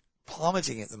 Plummeting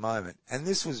Plummeting at the moment. And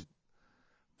this was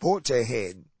brought to a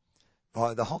head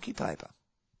by the hockey paper.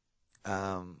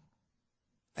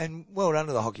 And well done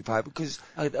to the hockey paper because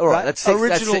all right, that's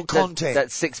original content.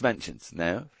 That's 6 mentions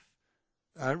now.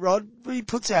 Rod, he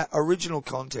puts out original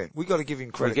content. We've got to give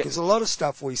him credit because a lot of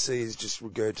stuff we see is just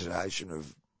regurgitation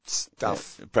of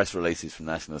stuff. Yeah, press releases from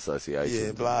national associations.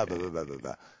 Yeah, blah, blah, blah, blah,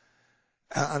 blah.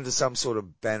 Under some sort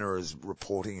of banner as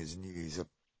reporting as news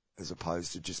as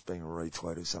opposed to just being a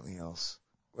retweet of something else.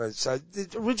 So the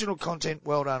original content,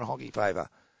 well done, hockey paper.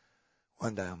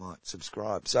 One day I might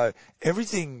subscribe. So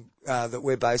everything that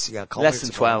we're basing our comments less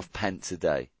than 12 pence a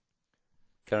day.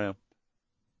 Carry on.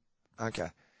 Okay.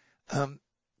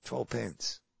 12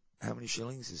 pence. How many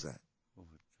shillings is that?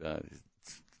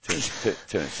 2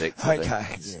 and 6. Okay.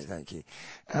 Yeah, thank you.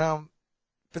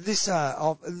 But this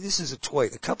is a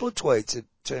tweet. A couple of tweets that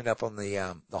turned up on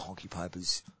the hockey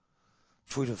paper's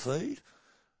Twitter feed.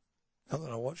 Not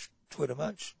that I watch Twitter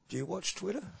much. Do you watch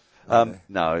Twitter?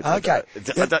 No. Okay.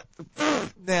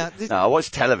 I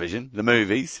watch television, the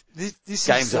movies,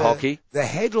 games of hockey. The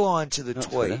headline to the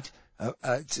tweet.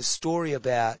 It's a story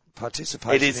about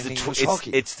participation in English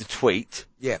hockey. It's the tweet.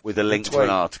 Yeah. With a link to an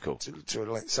article. To a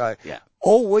link. So yeah.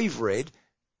 All we've read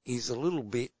is a little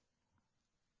bit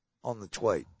on the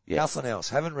tweet. Yeah. Nothing else.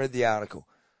 Haven't read the article.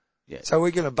 Yeah. So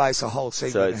we're going to base a whole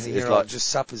segment here on like just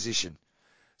supposition.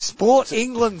 Sport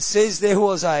England says there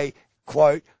was a,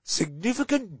 quote,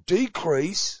 significant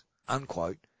decrease,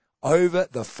 unquote, over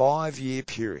the 5-year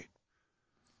period.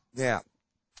 Now,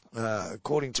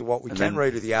 according to what we can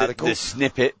read of the article. The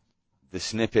snippet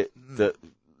that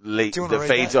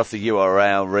feeds off the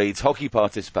URL reads, hockey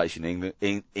participation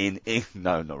in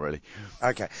no, not really.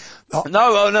 Okay. I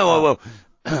will.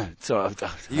 Sorry,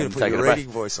 you're going to put your reading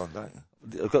voice on, don't you?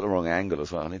 I've got the wrong angle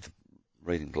as well. I need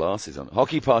reading glasses on.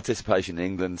 Hockey participation in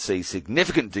England sees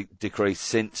significant decrease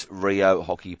since Rio.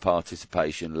 Hockey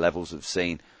participation levels have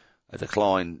seen a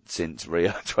decline since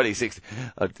Rio 2016.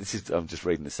 I'm just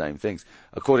reading the same things.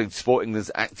 According to Sport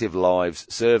England's Active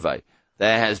Lives survey,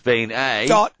 there has been a...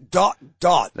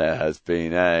 There has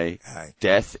been a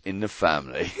death in the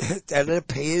family. And it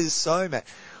appears so, Matt.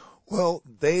 Well,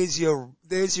 there's your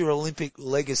Olympic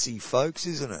legacy, folks,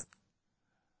 isn't it?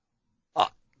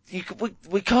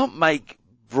 We can't make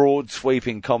broad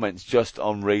sweeping comments just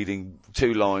on reading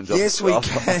 2 lines off a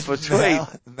tweet.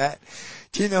 Matt,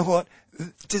 do you know what?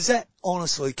 Does that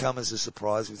honestly come as a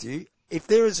surprise with you? If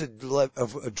there is a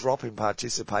drop in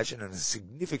participation and a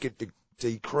significant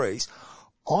decrease,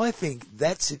 I think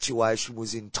that situation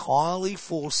was entirely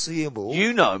foreseeable.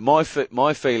 You know my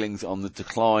feelings on the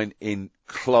decline in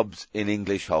clubs in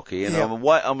English hockey, and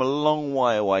I'm a long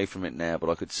way away from it now, but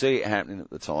I could see it happening at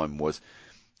the time.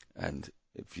 And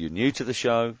if you're new to the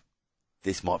show,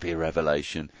 this might be a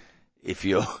revelation. If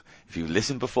you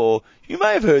listened before, you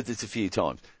may have heard this a few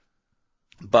times.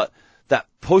 But that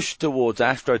push towards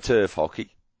AstroTurf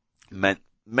hockey meant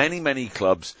many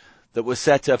clubs that were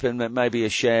set up in maybe a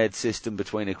shared system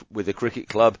with a cricket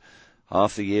club.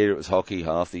 Half the year it was hockey,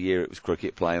 half the year it was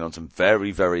cricket, playing on some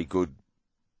very, very good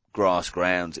grass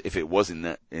grounds. If it was in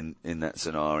that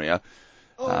scenario,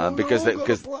 and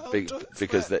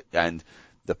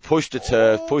the push to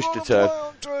turf,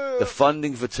 the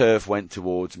funding for turf went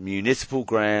towards municipal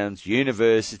grounds,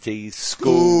 universities,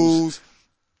 schools.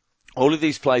 All of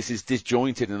these places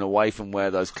disjointed and away from where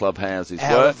those clubhouses were.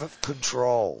 Out of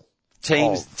control.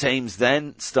 Teams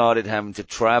then started having to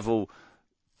travel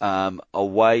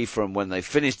away from when they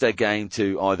finished their game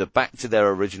to either back to their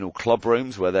original club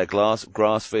rooms where their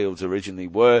grass fields originally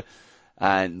were,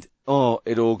 and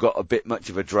it all got a bit much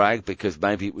of a drag because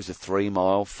maybe it was a 3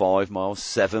 mile, 5 mile,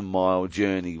 7 mile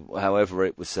journey, however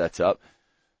it was set up.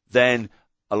 Then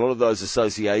a lot of those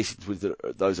associations with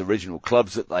those original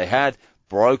clubs that they had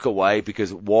broke away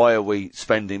because why are we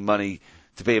spending money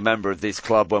to be a member of this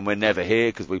club when we're never here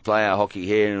because we play our hockey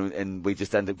here and we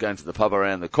just end up going to the pub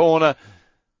around the corner?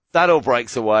 That all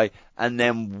breaks away. And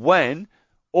then when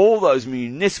all those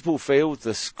municipal fields,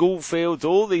 the school fields,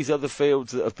 all these other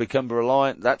fields that have become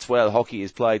reliant, that's where hockey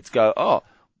is played, to go,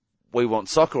 we want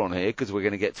soccer on here because we're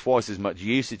going to get twice as much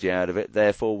usage out of it.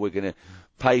 Therefore, we're going to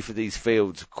pay for these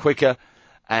fields quicker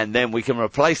and then we can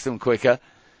replace them quicker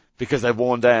because they've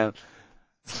worn down.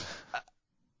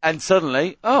 And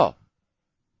suddenly,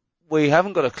 we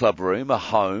haven't got a club room, a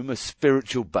home, a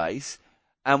spiritual base,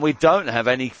 and we don't have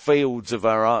any fields of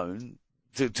our own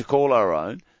to call our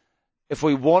own. If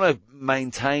we want to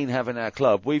maintain having our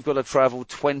club, we've got to travel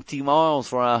 20 miles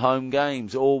for our home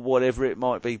games or whatever it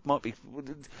might be. Might be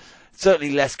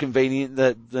certainly less convenient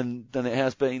than it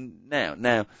has been now.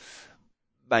 Now,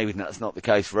 maybe that's not the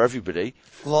case for everybody.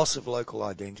 Loss of local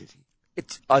identity.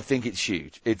 I think it's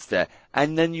huge. It's there.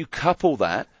 And then you couple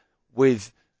that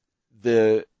with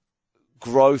the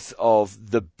growth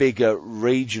of the bigger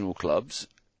regional clubs,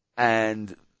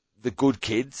 and the good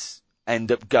kids end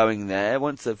up going there.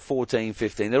 Once they're 14,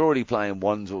 15, they're already playing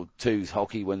ones or twos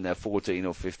hockey when they're 14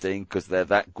 or 15 because they're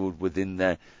that good within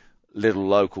their little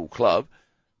local club.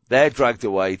 They're dragged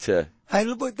away to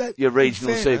your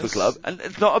regional super club. And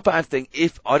it's not a bad thing.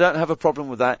 I don't have a problem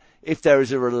with that if there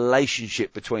is a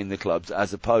relationship between the clubs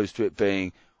as opposed to it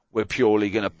being we're purely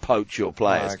going to poach your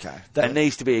players. Okay. There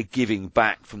needs to be a giving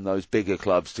back from those bigger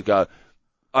clubs to go,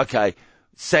 okay,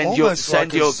 send your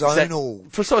feeder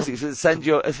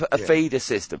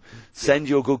system. Send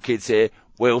your good kids here.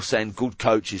 We'll send good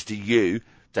coaches to you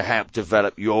to help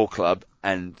develop your club.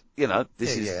 And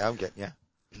this is. Yeah, I'm getting you.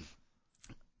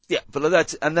 Yeah, but I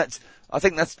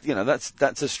think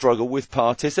that's a struggle with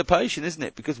participation, isn't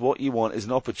it? Because what you want is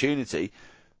an opportunity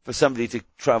for somebody to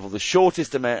travel the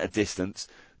shortest amount of distance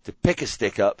to pick a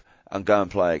stick up and go and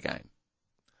play a game.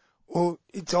 Well,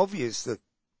 it's obvious that.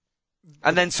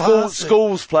 And then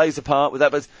schools plays a part with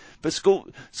that, but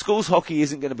schools hockey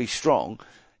isn't going to be strong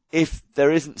if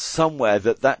there isn't somewhere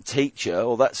that teacher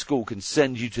or that school can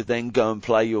send you to then go and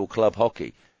play your club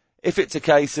hockey. If it's a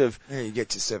case of... Yeah, you get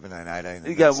to 17, 18.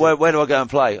 You go, where do I go and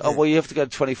play? Yeah. Oh, well, you have to go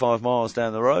 25 miles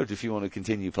down the road if you want to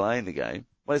continue playing the game.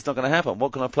 Well, it's not going to happen.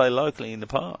 What can I play locally in the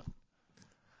park?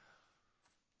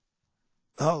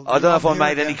 I don't know if I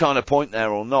made any kind of point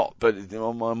there or not, but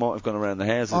I might have gone around the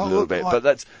houses a little bit. But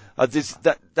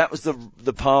that was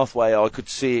the pathway I could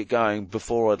see it going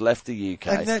before I'd left the UK,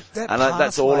 and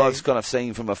that's all I've kind of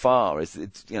seen from afar.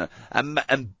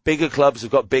 And bigger clubs have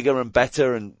got bigger and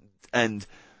better, and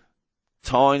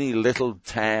tiny little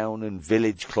town and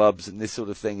village clubs and this sort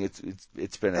of thing.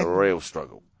 It's been a real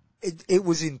struggle. It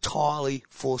was entirely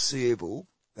foreseeable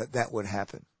that would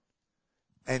happen.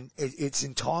 And it's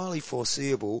entirely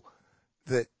foreseeable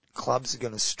that clubs are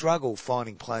going to struggle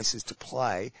finding places to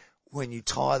play when you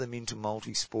tie them into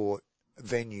multi-sport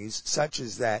venues such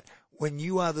as that, when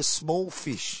you are the small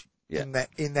fish in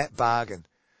that bargain.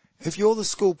 If you're the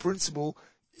school principal,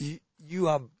 you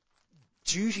are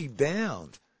duty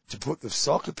bound to put the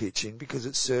soccer pitch in because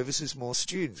it services more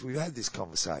students. We've had this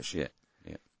conversation.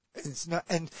 Yeah. It's not,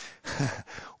 and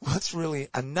what's really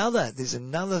there's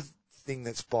another thing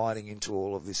that's biting into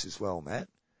all of this as well, Matt,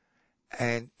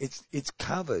 and it's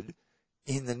covered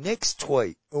in the next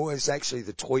tweet, or it's actually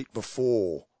the tweet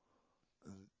before,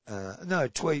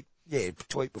 tweet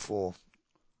before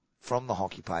from the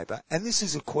hockey paper, and this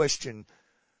is a question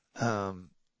that's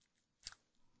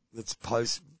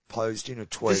posed in a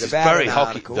tweet this is about very an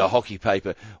article. The hockey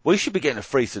paper. We should be getting a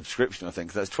free subscription, I think,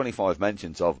 because that's 25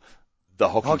 mentions of the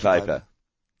hockey paper.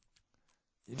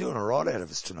 You're doing a right out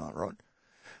of us tonight, Rod.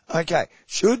 Okay.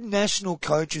 Should national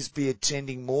coaches be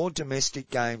attending more domestic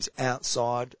games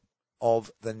outside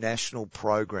of the national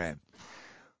program?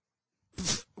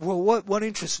 Well, what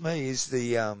interests me is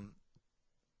the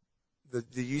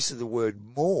use of the word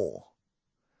more.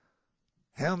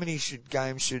 How many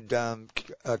games should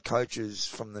coaches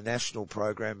from the national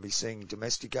program be seeing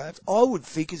domestic games? I would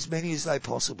think as many as they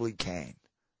possibly can.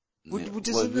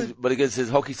 But again, it says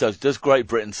Hockey Stars, does Great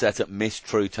Britain set up missed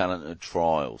true talent at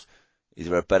trials? Is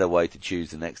there a better way to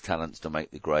choose the next talents to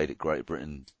make the grade at Great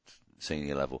Britain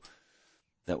senior level?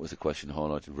 That was a question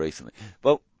highlighted recently.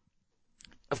 Well,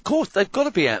 of course, they've got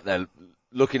to be out there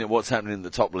looking at what's happening in the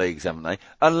top leagues, haven't they?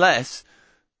 Unless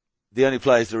the only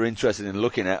players they're interested in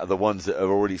looking at are the ones that are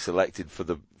already selected for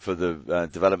the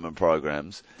development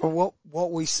programs. But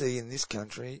what we see in this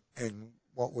country and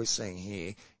what we're seeing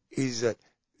here is that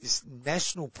this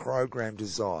national program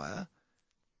desire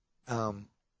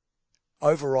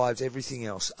overrides everything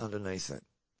else underneath it.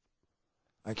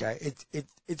 Okay,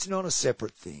 it's not a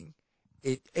separate thing.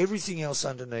 Everything else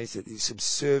underneath it is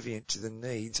subservient to the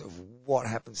needs of what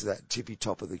happens to that tippy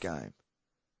top of the game.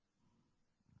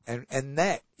 And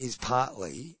that is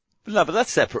partly... No, but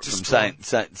that's separate from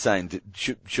saying that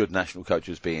should national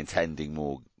coaches be intending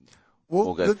more...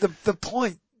 Well, the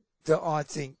point that I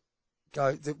think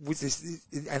with this,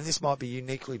 and this might be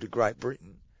uniquely to Great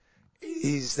Britain,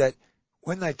 is that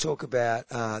when they talk about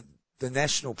the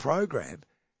national program,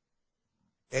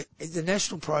 the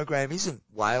national program isn't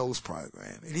Wales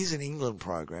program. It isn't England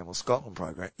program or Scotland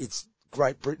program. It's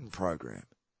Great Britain program.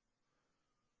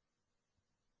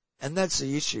 And that's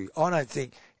the issue. I don't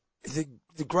think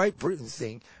the Great Britain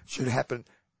thing should happen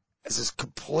as a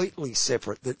completely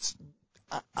separate, that's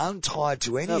untied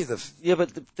to any of the... Yeah,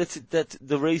 but that's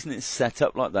the reason it's set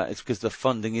up like that is because the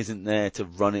funding isn't there to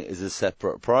run it as a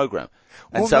separate program.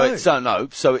 And so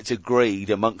it's agreed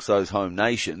amongst those home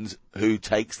nations who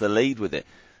takes the lead with it.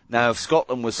 Now, if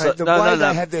Scotland was... But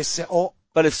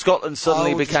if Scotland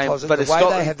suddenly became... But the way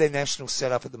they have their national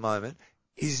set up at the moment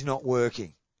is not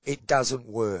working. It doesn't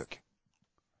work.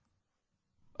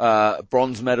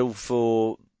 Bronze medal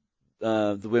for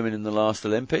the women in the last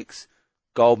Olympics.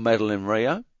 Gold medal in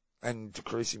Rio. And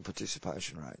decreasing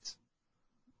participation rates.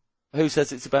 Who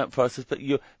says it's about process? But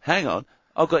hang on.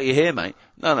 I've got you here, mate.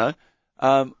 No.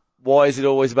 Why is it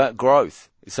always about growth?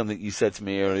 It's something you said to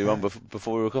me earlier on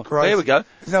before we were recording. Here we go.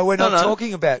 No, we're not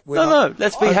talking about...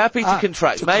 Let's be happy to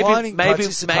contract. Declining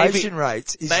participation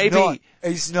rates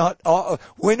is not...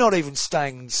 we're not even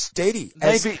staying steady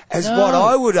as what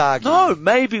I would argue. No,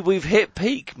 maybe we've hit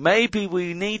peak. Maybe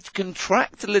we need to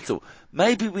contract a little.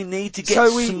 Maybe we need to get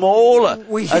smaller.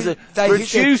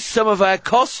 Reduce some of our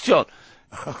costs, John.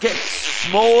 Get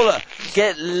smaller.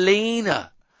 Get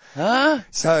leaner. Huh?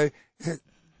 So...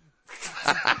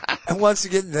 And once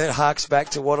again, that harks back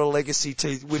to what a legacy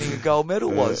to winning a gold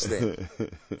medal was then.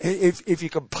 If you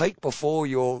can peak before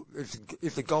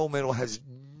if the gold medal has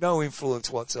no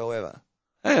influence whatsoever.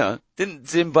 Hang on, didn't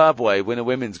Zimbabwe win a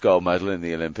women's gold medal in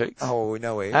the Olympics? Oh, we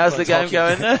know where. How's the game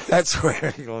going there? That's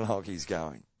where England hockey's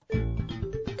going.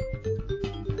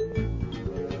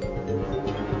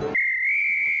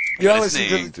 You're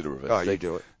listening to the Reverse you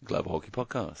do it. Global Hockey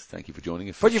Podcast. Thank you for joining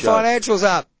us. Put your financials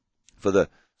up. For the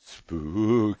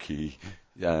spooky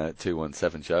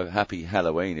 217 show. Happy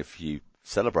Halloween if you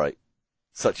celebrate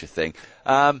such a thing.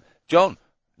 John,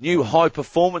 new high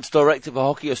performance director for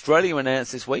Hockey Australia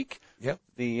announced this week. Yep.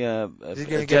 Is he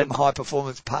going to get him high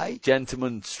performance pay?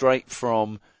 Gentleman straight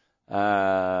from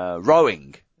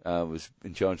rowing. Was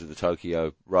in charge of the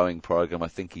Tokyo rowing program. I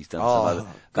think he's done some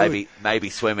other,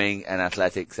 maybe swimming and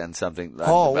athletics and something like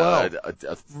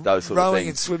those sort of rowing things.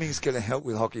 and swimming is going to help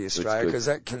with Hockey Australia because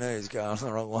that canoe is going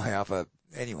the wrong way up.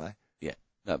 Anyway. Yeah.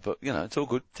 No, but it's all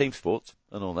good. Team sports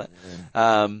and all that.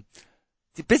 Yeah.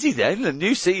 Busy then. The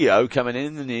new CEO coming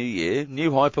in the new year.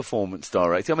 New high performance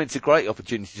director. I mean, it's a great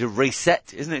opportunity to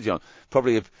reset, isn't it, John?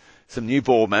 Probably some new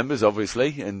board members,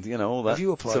 obviously, and all that. Have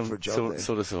you applied for a job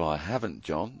there? I haven't,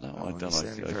 John. No, I don't.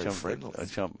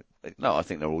 I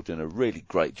think they're all doing a really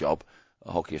great job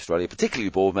at Hockey Australia, particularly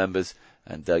board members,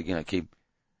 and keep.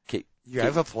 You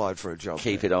have applied for a job.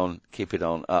 Keep it on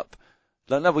up.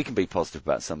 No, we can be positive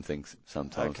about some things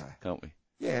sometimes, can't we?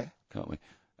 Yeah. Can't we?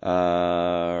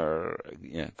 Got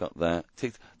that.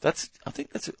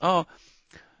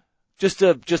 Just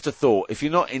a thought. If you're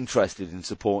not interested in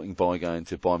supporting by going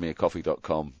to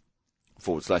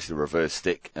buymeacoffee.com/the reverse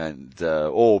stick and,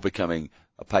 or becoming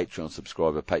a Patreon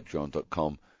subscriber,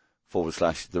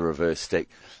 patreon.com/the reverse stick.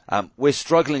 We're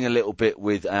struggling a little bit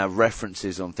with our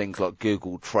references on things like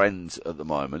Google Trends at the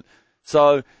moment.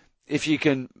 So if you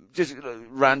can just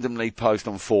randomly post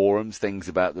on forums things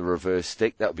about the reverse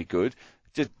stick, that would be good.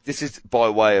 This is by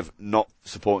way of not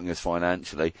supporting us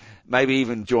financially. Maybe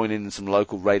even join in some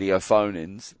local radio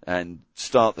phone-ins and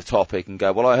start the topic and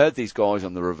go, well, I heard these guys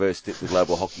on the Reverse Stick the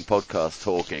Global Hockey Podcast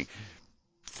talking,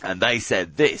 and they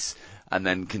said this, and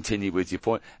then continue with your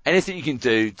point. Anything you can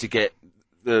do to get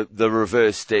the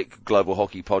Reverse Stick Global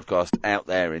Hockey Podcast out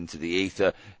there into the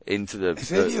ether, into the...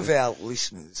 If any of our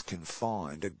listeners can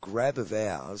find a grab of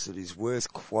ours that is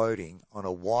worth quoting on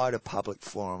a wider public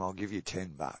forum, I'll give you $10.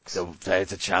 So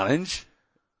there's a challenge.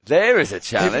 There is a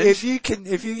challenge. If you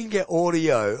can get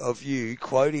audio of you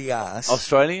quoting us...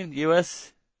 Australian?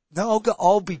 US? No,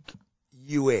 I'll be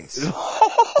US.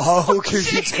 I'll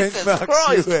give you $10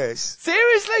 Christ. US.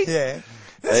 Seriously? Yeah.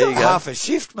 That's There you not go. half a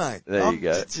shift, mate. There you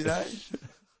go. You know?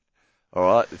 All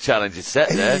right, the challenge is set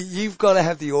there. You've got to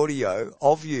have the audio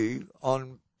of you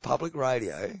on public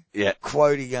radio Yeah.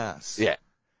 quoting us. Yeah.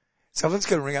 Someone's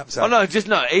going to ring up and say, Oh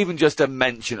no, even just a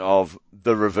mention of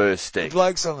the Reverse the Stick.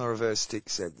 blokes on the Reverse Stick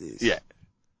said this. Yeah.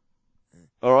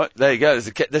 All right, there you go.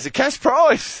 There's a cash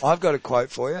prize. I've got a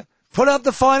quote for you. Put up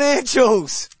the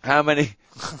financials. How many?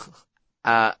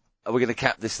 Are we going to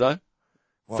cap this though?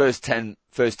 What?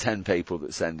 First 10 people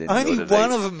that send in. Only order one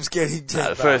these. of them's getting 10 No,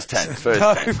 the first 10.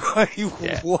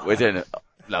 Yeah, what? we're doing it.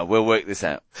 No, we'll work this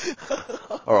out.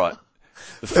 All right.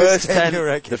 The First 10, you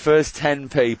reckon? the first 10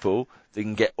 people that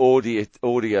can get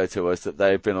audio to us that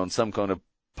they've been on some kind of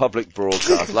public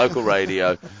broadcast, local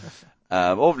radio,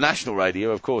 or national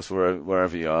radio, of course,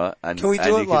 wherever you are. And Can we and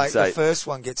do you it can like say, the first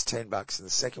one gets $10 and the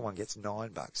second one gets $9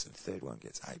 and the third one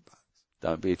gets $8?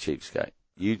 don't be a cheapskate.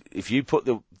 If you put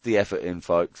the effort in,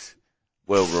 folks,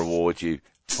 we'll reward you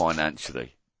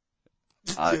financially.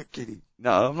 You're kidding.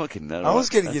 No, I'm not kidding. No, I was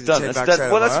going to give you $10 out of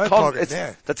well, my that's own pocket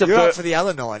now. That's a You're up for the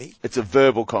other 90. It's a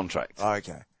verbal contract. Oh,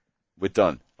 okay. We're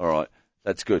done. All right.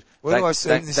 That's good. Where do I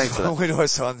sign this? Thanks for that. Where do I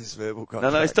sign this verbal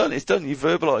contract? No, it's done. It's done. You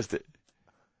verbalised it.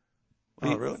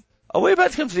 Oh, really? Oh, we're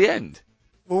about to come to the end.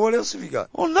 Well, what else have you got?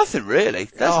 Well, nothing really.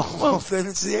 Well, then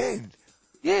it's the end.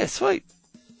 Yeah, sweet.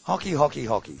 Hockey, hockey,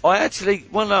 hockey. I've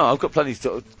got plenty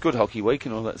of good hockey week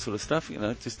and all that sort of stuff,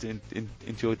 just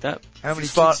enjoyed that. How many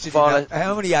Just far- kids did far- you know?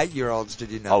 How many 8-year-olds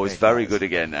did you know? I was very good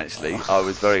again, actually. I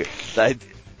was very good.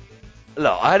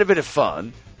 Look, I had a bit of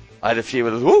fun. I had a few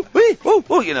of those, woo, wee, woo,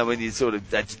 woo, when you sort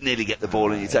of nearly get the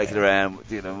ball and you take it around,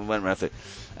 and went around through.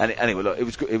 And anyway, look,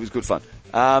 it was good fun.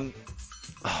 I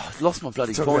lost my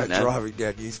bloody Talk point about now. driving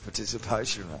down youth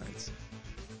participation rates.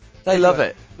 They love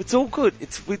it. It's all good.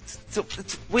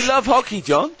 We love hockey,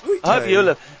 John. I hope you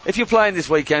love. If you're playing this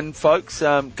weekend, folks, go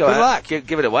out, luck.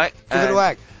 give it a whack. Give it a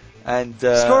whack. And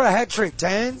Score a hat trick,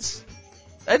 Tans.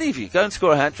 any of you go and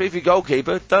score a hat trick. If you're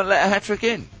goalkeeper, don't let a hat trick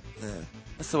in. Yeah.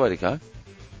 That's the way to go.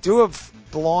 Do a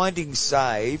blinding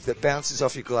save that bounces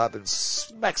off your glove and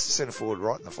smacks the centre forward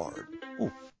right in the forehead.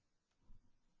 Ooh.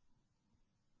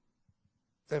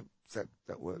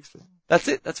 That works for them. That's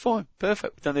it. That's fine.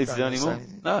 Perfect. Don't need to do Don't any say more.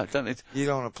 anything. No, don't need to. You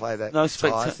don't want to play that No,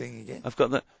 tie thing again? I've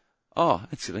got that. Oh,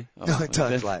 actually. Oh, No,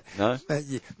 don't play it. No.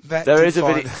 Matt There did is a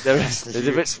find-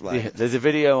 video. There's a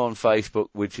video on Facebook,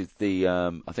 which is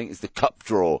I think it's the cup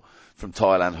draw from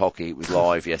Thailand hockey. It was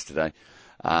live yesterday.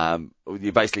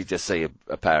 You basically just see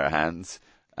a pair of hands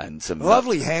and some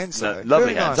Lovely hands, though.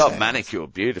 lovely Very hands, nice hands.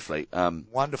 manicured beautifully.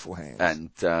 Wonderful hands.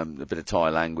 And a bit of Thai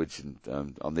language,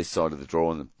 and on this side of the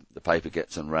draw, and the paper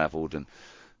gets unravelled and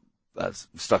that's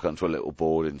stuck onto a little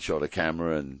board and shot a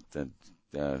camera, and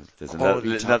there's another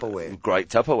Tupperware. great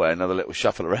Tupperware, another little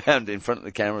shuffle around in front of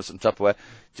the camera, some Tupperware,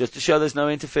 just to show there's no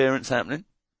interference happening.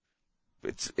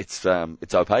 It's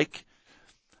opaque,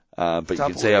 but you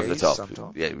can see over the top.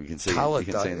 Sometimes. Yeah, we can see. Coloured,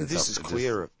 you can see though. in the This top. is It's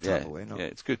clearer just- Tupperware, not- Yeah,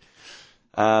 it's good.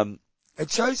 It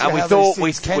shows you And we how thought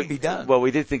these things can be done. Well,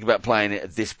 we did think about playing it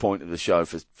at this point of the show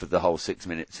for the whole 6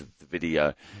 minutes of the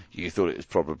video. You thought it was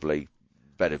probably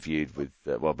better viewed with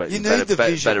but you need better, the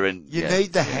vision. better in. You yeah,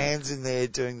 need the yeah. hands in there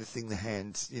doing the thing. The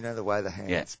hands, the way the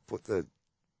hands put the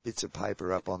bits of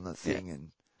paper up on the thing,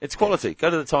 and It's quality. Go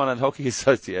to the Thailand Hockey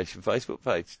Association Facebook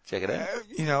page. Check it out.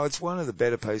 it's one of the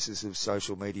better pieces of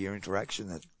social media interaction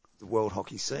that the world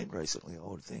hockey's seen recently, I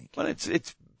would think. Well, it's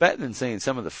better than seeing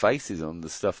some of the faces on the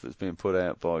stuff that's been put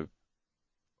out by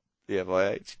the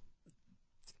FIH.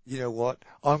 You know what?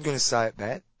 I'm going to say it,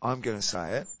 Matt. I'm going to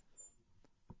say it.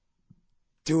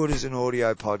 Do it as an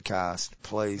audio podcast,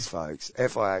 please, folks.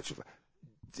 FIH.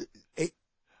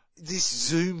 This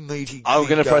Zoom meeting. I'm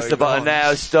going to press the button on.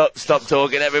 now. Stop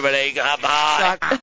talking, everybody. Come on.